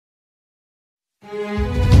Back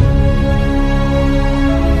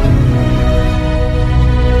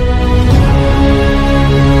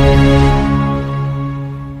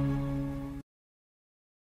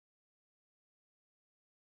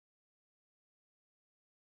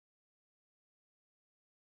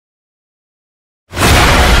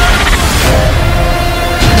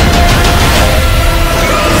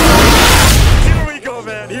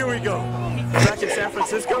in San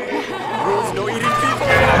Francisco, rules no eating people.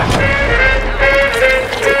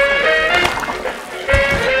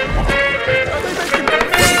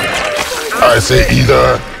 I say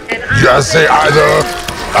either, you say either,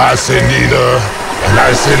 I say neither, and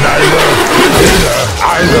I say neither,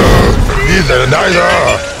 neither, neither.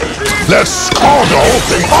 Let's call the whole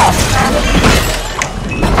thing off.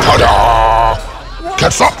 Ta-da!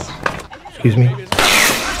 Catch up. Excuse me?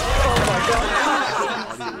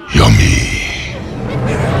 Yummy.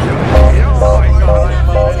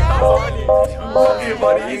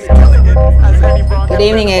 Good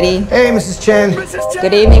evening, Eddie. Hey, Mrs. Chen.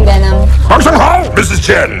 Good evening, Venom. Mrs.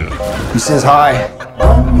 Chen. He says hi.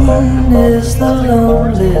 1 is the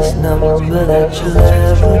loneliest number that you'll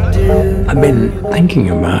ever do. I've been thinking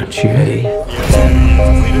about you, Eddie. 2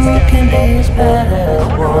 can be as bad as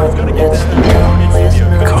 1. It's the loneliest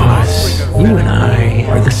number. Because you and I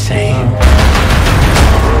are the same.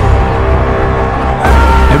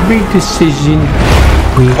 Every decision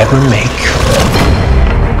we ever make.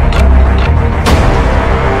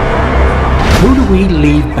 Who do we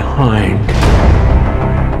leave behind?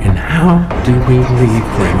 And how do we leave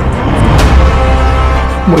them?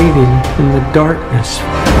 Waiting in the darkness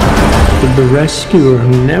for the rescuer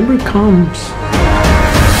who never comes.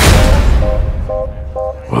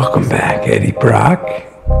 Welcome back, Eddie Brock.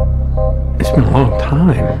 It's been a long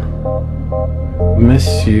time.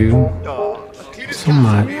 Miss you so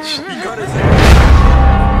much.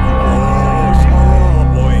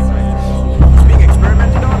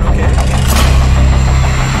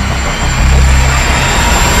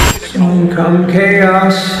 Soon come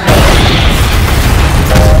chaos.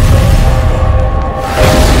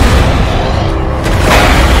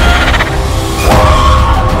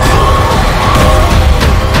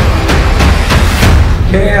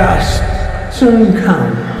 Chaos soon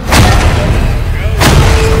come.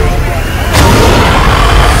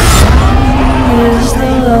 Is the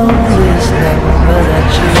loneliest number that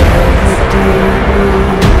you'll ever do.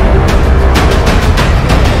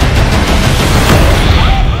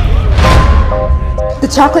 The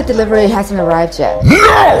chocolate delivery hasn't arrived yet.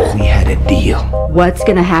 No! We had a deal. What's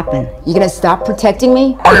gonna happen? You gonna stop protecting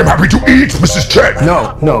me? I am happy to eat, Mrs. Chen.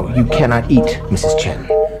 No, you cannot eat, Mrs. Chen.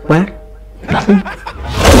 What? Nothing?